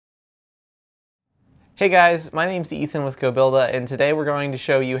Hey guys, my name's Ethan with goBILDA, and today we're going to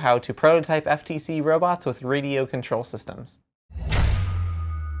show you how to prototype FTC robots with radio control systems.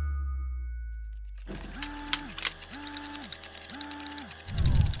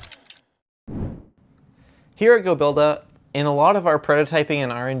 Here at goBILDA, in a lot of our prototyping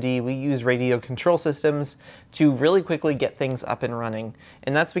and R&D, we use radio control systems to really quickly get things up and running.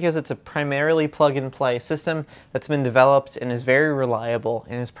 And that's because it's a primarily plug-and-play system that's been developed and is very reliable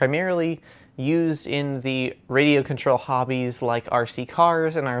and is primarily used in the radio control hobbies like RC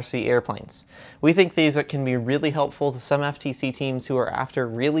cars and RC airplanes. We think these can be really helpful to some FTC teams who are after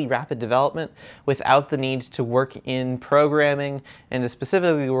really rapid development without the need to work in programming and to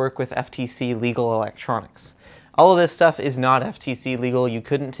specifically work with FTC legal electronics. All of this stuff is not FTC legal, you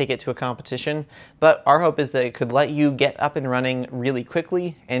couldn't take it to a competition, but our hope is that it could let you get up and running really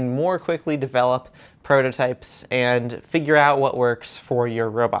quickly and more quickly develop prototypes and figure out what works for your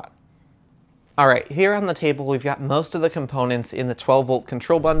robot. Alright, here on the table we've got most of the components in the 12-volt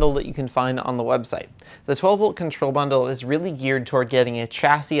control bundle that you can find on the website. The 12-volt control bundle is really geared toward getting a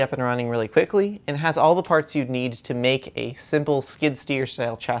chassis up and running really quickly and has all the parts you'd need to make a simple skid steer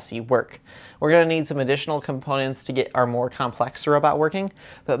style chassis work. We're going to need some additional components to get our more complex robot working,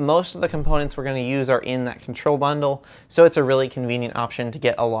 but most of the components we're going to use are in that control bundle, so it's a really convenient option to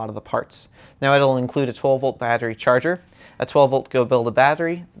get a lot of the parts. Now it'll include a 12-volt battery charger, a 12-volt goBILDA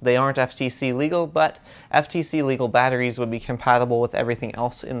battery. They aren't FTC legal, but FTC legal batteries would be compatible with everything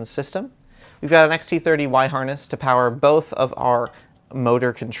else in the system. We've got an XT30Y harness to power both of our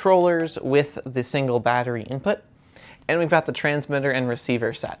motor controllers with the single battery input. And we've got the transmitter and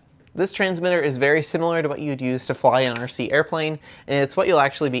receiver set. This transmitter is very similar to what you'd use to fly an RC airplane, and it's what you'll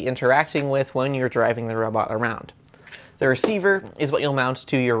actually be interacting with when you're driving the robot around. The receiver is what you'll mount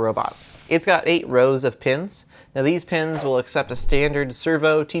to your robot. It's got 8 rows of pins. Now these pins will accept a standard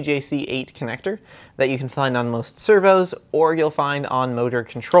Servo TJC8 connector that you can find on most servos or you'll find on motor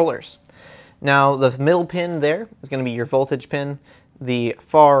controllers. Now the middle pin there is going to be your voltage pin, the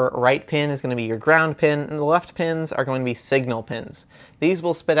far right pin is going to be your ground pin, and the left pins are going to be signal pins. These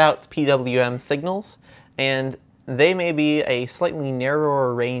will spit out PWM signals, and they may be a slightly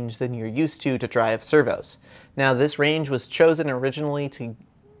narrower range than you're used to drive servos. Now this range was chosen originally to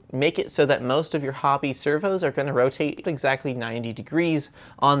make it so that most of your hobby servos are going to rotate exactly 90 degrees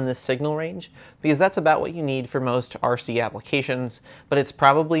on this signal range, because that's about what you need for most RC applications, but it's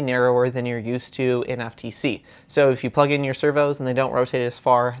probably narrower than you're used to in FTC. So if you plug in your servos and they don't rotate as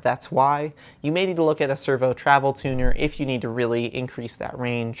far, that's why. You may need to look at a servo travel tuner if you need to really increase that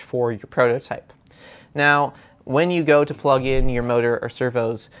range for your prototype. Now, when you go to plug in your motor or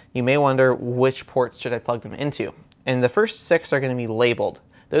servos, you may wonder which ports should I plug them into. And the first 6 are going to be labeled.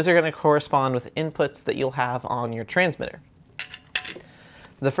 Those are going to correspond with inputs that you'll have on your transmitter.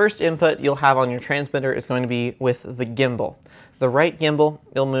 The first input you'll have on your transmitter is going to be with the gimbal. The right gimbal,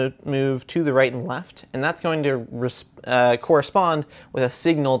 you'll move to the right and left, and that's going to correspond with a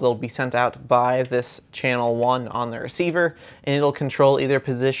signal that'll be sent out by this channel 1 on the receiver, and it'll control either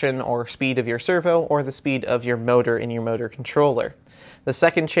position or speed of your servo or the speed of your motor in your motor controller. The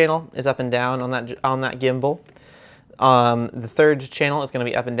second channel is up and down on that gimbal. The third channel is going to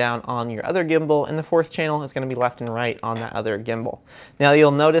be up and down on your other gimbal, and the fourth channel is going to be left and right on that other gimbal. Now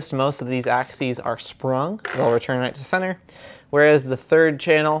you'll notice most of these axes are sprung. They'll return right to center, whereas the third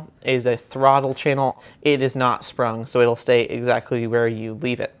channel is a throttle channel. It is not sprung, so it'll stay exactly where you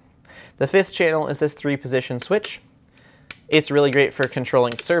leave it. The fifth channel is this 3-position switch. It's really great for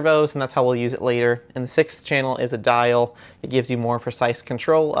controlling servos, and that's how we'll use it later. And the 6th channel is a dial that gives you more precise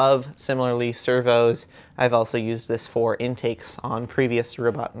control of, similarly, servos. I've also used this for intakes on previous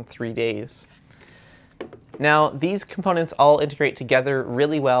Robot in 3 days. Now, these components all integrate together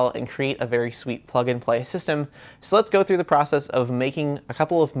really well and create a very sweet plug-and-play system. So let's go through the process of making a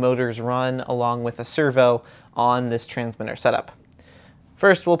couple of motors run along with a servo on this transmitter setup.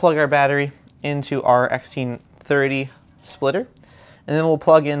 First, we'll plug our battery into our XT30 splitter, and then we'll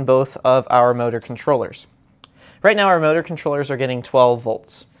plug in both of our motor controllers. Right now our motor controllers are getting 12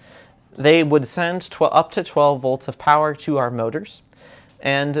 volts. They would send up to 12 volts of power to our motors,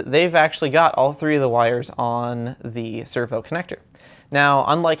 and they've actually got all 3 of the wires on the servo connector. Now,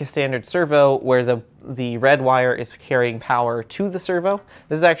 unlike a standard servo where the red wire is carrying power to the servo,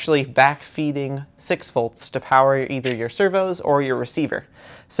 this is actually back-feeding 6 volts to power either your servos or your receiver.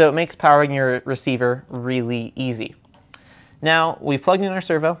 So it makes powering your receiver really easy. Now, we've plugged in our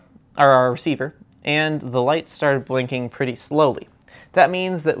servo, or our receiver, and the lights started blinking pretty slowly. That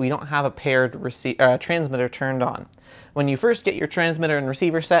means that we don't have a paired transmitter turned on. When you first get your transmitter and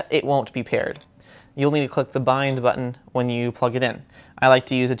receiver set, it won't be paired. you'll need to click the bind button when you plug it in. I like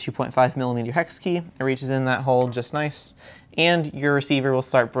to use a 2.5mm hex key. It reaches in that hole just nice, and your receiver will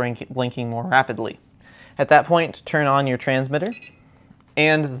start blinking more rapidly. At that point, turn on your transmitter,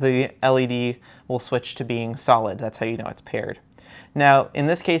 and the LED will switch to being solid. That's how you know it's paired. Now, in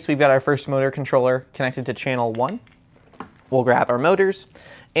this case, we've got our first motor controller connected to channel 1. We'll grab our motors,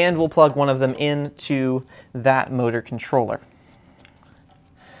 and we'll plug one of them into that motor controller.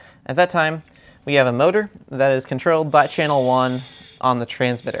 At that time, we have a motor that is controlled by channel 1 on the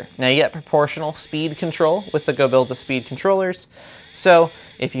transmitter. Now you get proportional speed control with the goBILDA speed controllers, so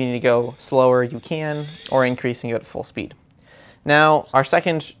if you need to go slower you can, or increase and go to full speed. Now our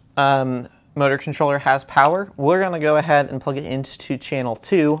second motor controller has power. We're going to go ahead and plug it into channel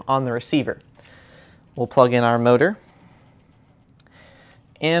 2 on the receiver. We'll plug in our motor,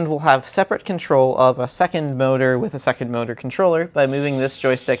 and we'll have separate control of a second motor with a second motor controller by moving this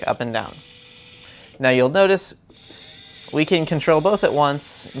joystick up and down. Now you'll notice we can control both at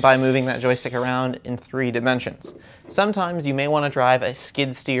once by moving that joystick around in 3 dimensions. Sometimes you may want to drive a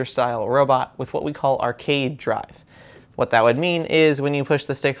skid steer style robot with what we call arcade drive. What that would mean is when you push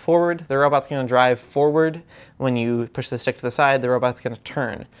the stick forward, the robot's going to drive forward. When you push the stick to the side, the robot's going to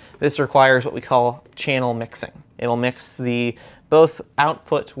turn. This requires what we call channel mixing. It'll mix both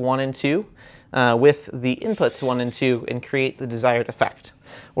output 1 and 2 with the inputs 1 and 2 and create the desired effect.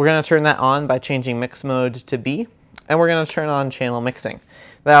 We're going to turn that on by changing mix mode to B, and we're going to turn on channel mixing.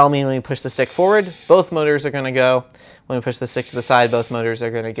 That'll mean when we push the stick forward, both motors are going to go. When we push the stick to the side, both motors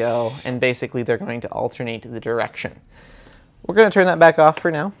are going to go, and basically they're going to alternate the direction. We're going to turn that back off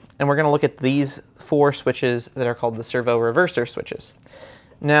for now, and we're going to look at these 4 switches that are called the servo reverser switches.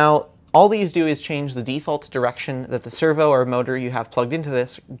 Now, all these do is change the default direction that the servo or motor you have plugged into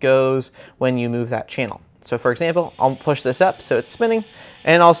this goes when you move that channel. So for example, I'll push this up so it's spinning,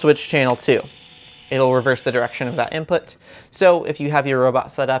 and I'll switch channel 2. It'll reverse the direction of that input. So if you have your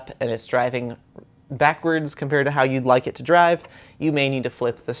robot set up and it's driving backwards compared to how you'd like it to drive, you may need to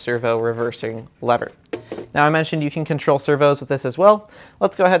flip the servo reversing lever. Now I mentioned you can control servos with this as well.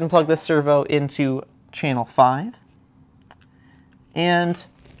 Let's go ahead and plug this servo into channel 5 and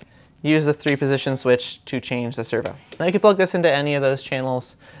use the 3-position switch to change the servo. Now you can plug this into any of those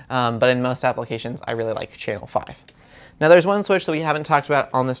channels, but in most applications I really like channel 5. Now there's one switch that we haven't talked about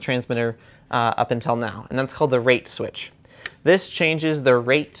on this transmitter up until now, and that's called the rate switch. This changes the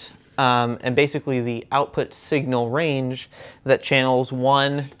rate and basically the output signal range that channels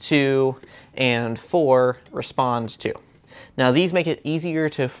 1, 2, and 4 respond to. Now these make it easier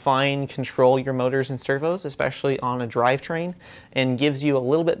to fine control your motors and servos, especially on a drivetrain, and gives you a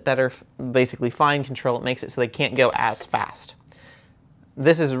little bit better basically fine control. It makes it so they can't go as fast.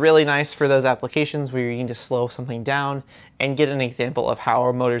 This is really nice for those applications where you need to slow something down and get an example of how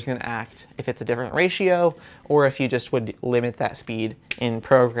a motor is going to act if it's a different ratio or if you just would limit that speed in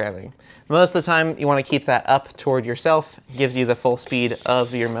programming. Most of the time you want to keep that up toward yourself. It gives you the full speed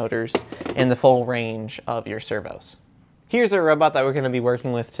of your motors and the full range of your servos. Here's a robot that we're going to be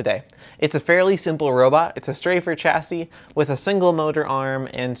working with today. It's a fairly simple robot. It's a strafer chassis with a single motor arm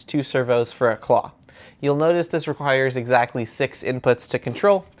and 2 servos for a claw. You'll notice this requires exactly 6 inputs to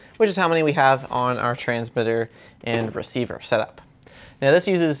control, which is how many we have on our transmitter and receiver setup. Now this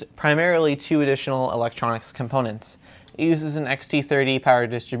uses primarily 2 additional electronics components. It uses an XT30 power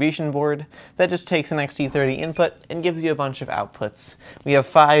distribution board that just takes an XT30 input and gives you a bunch of outputs. We have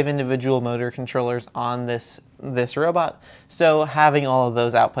 5 individual motor controllers on this robot, so having all of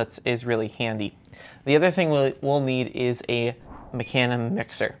those outputs is really handy. The other thing we'll need is a mecanum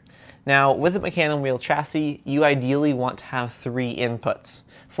mixer. Now, with a mecanum wheel chassis, you ideally want to have 3 inputs: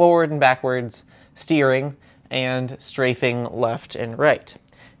 forward and backwards, steering, and strafing left and right.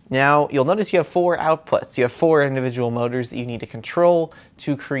 Now, you'll notice you have 4 outputs. You have 4 individual motors that you need to control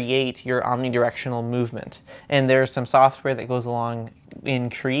to create your omnidirectional movement. And there's some software that goes along in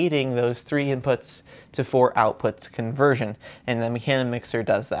creating those 3 inputs to 4 outputs conversion, and the mecanum mixer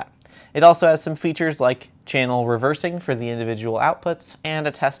does that. It also has some features like channel reversing for the individual outputs and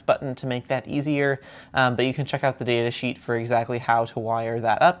a test button to make that easier, but you can check out the data sheet for exactly how to wire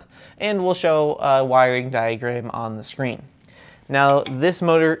that up, and we'll show a wiring diagram on the screen. Now this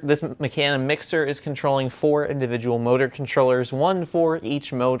mecanum mixer is controlling 4 individual motor controllers, 1 for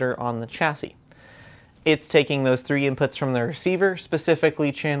each motor on the chassis. It's taking those 3 inputs from the receiver,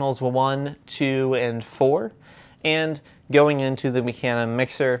 specifically channels 1, 2, and 4, and going into the mecanum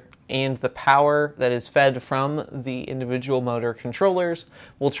mixer, and the power that is fed from the individual motor controllers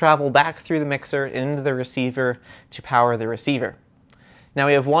will travel back through the mixer into the receiver to power the receiver. Now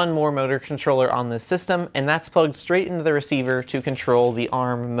we have 1 more motor controller on this system, and that's plugged straight into the receiver to control the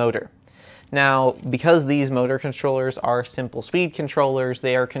arm motor. Now, because these motor controllers are simple speed controllers,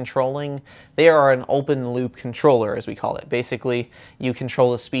 they are an open loop controller, as we call it. Basically, you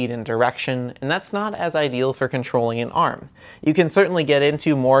control the speed and direction, and that's not as ideal for controlling an arm. You can certainly get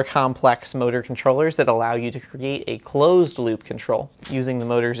into more complex motor controllers that allow you to create a closed loop control using the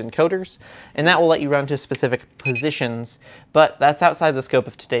motor's encoders, and that will let you run to specific positions, but that's outside the scope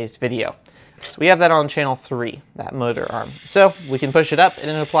of today's video. So we have that on channel 3, that motor arm. So we can push it up and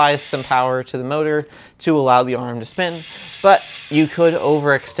it applies some power to the motor to allow the arm to spin, but you could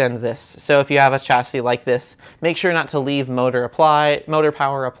overextend this. So if you have a chassis like this, make sure not to leave motor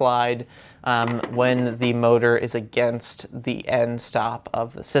power applied when the motor is against the end stop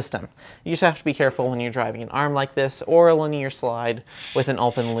of the system. You just have to be careful when you're driving an arm like this or a linear slide with an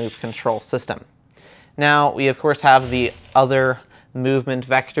open loop control system. Now we of course have the other movement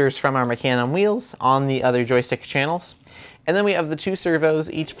vectors from our mecanum wheels on the other joystick channels. And then we have the 2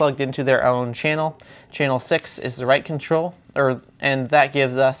 servos, each plugged into their own channel. Channel 6 is the right control, and that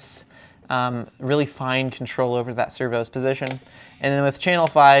gives us really fine control over that servo's position. And then with channel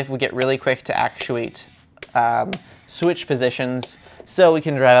 5, we get really quick to actuate switch positions, so we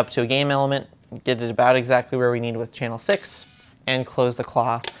can drive up to a game element, get it about exactly where we need with channel 6, and close the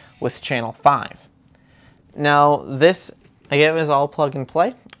claw with channel 5. Now this, again, is all plug and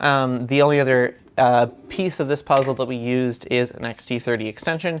play. The only other piece of this puzzle that we used is an XT30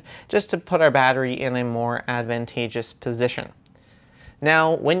 extension, just to put our battery in a more advantageous position.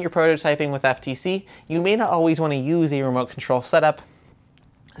 Now, when you're prototyping with FTC, you may not always want to use a remote control setup,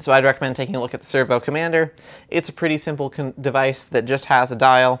 so I'd recommend taking a look at the Servo Commander. It's a pretty simple device that just has a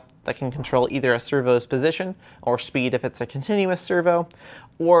dial that can control either a servo's position or speed if it's a continuous servo,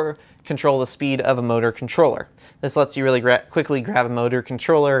 or control the speed of a motor controller. This lets you really quickly grab a motor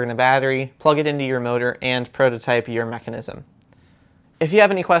controller and a battery, plug it into your motor, and prototype your mechanism. If you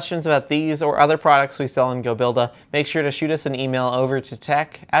have any questions about these or other products we sell in goBILDA, make sure to shoot us an email over to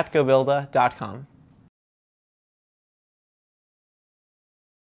tech@gobilda.com.